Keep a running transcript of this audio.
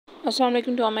Assalamu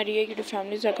alaikum to all my dear YouTube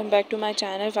families. Welcome back to my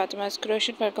channel Fatima's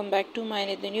Crochet. Welcome back to my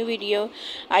new video.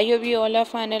 I hope you all are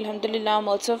fine. Alhamdulillah, I'm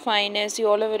also fine. As you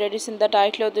all have already seen the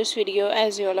title of this video,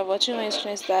 as you all are watching my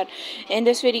screen, that in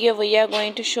this video we are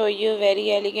going to show you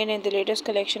very elegant and the latest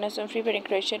collection of some free printing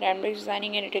crochet handbags,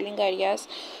 designing and detailing ideas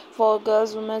for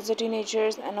girls, women,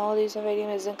 teenagers, and all these are very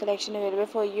amazing collection available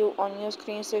for you on your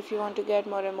screen. So if you want to get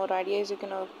more and more ideas, you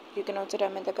can also tell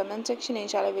me in the comment section.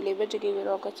 Inshallah, we'll be able to give you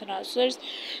all questions and answers.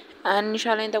 And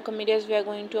inshallah, in the upcoming videos, we are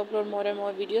going to upload more and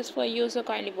more videos for you. So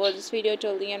kindly watch this video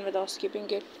till the end without skipping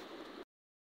it.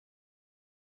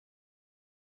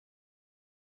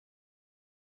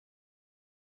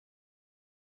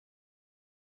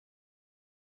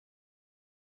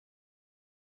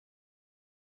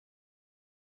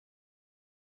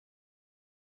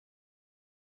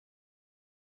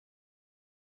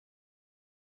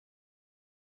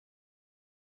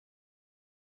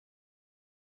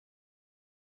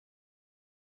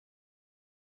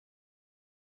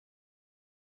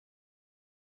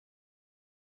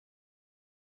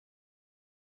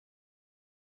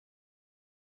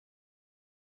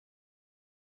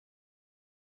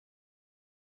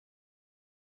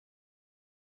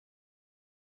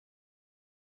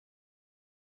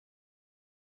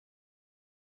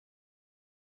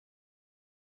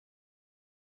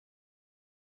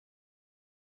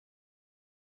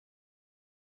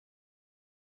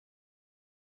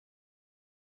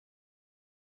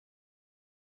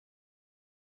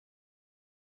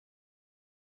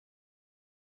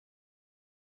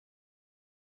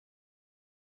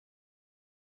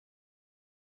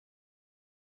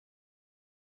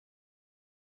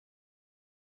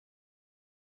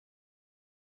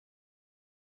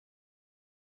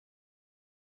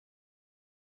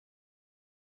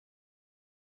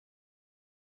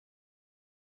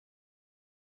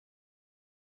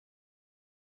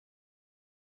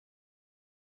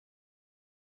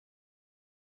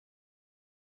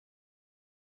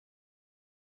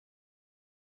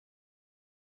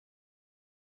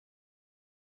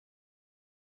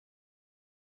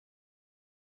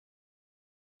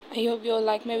 I hope you all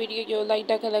like my video. You all like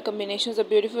the color combinations of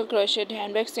beautiful crochet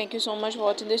handbags. Thank you so much for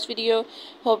watching this video.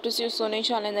 Hope to see you soon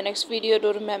inshallah in the next video.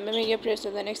 Do remember me, press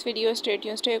in the next video. Stay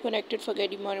tuned, stay connected for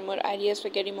getting more and more ideas, for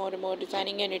getting more and more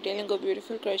designing and detailing of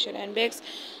beautiful crochet handbags.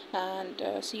 And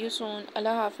see you soon.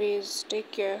 Allah Hafiz.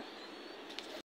 Take care.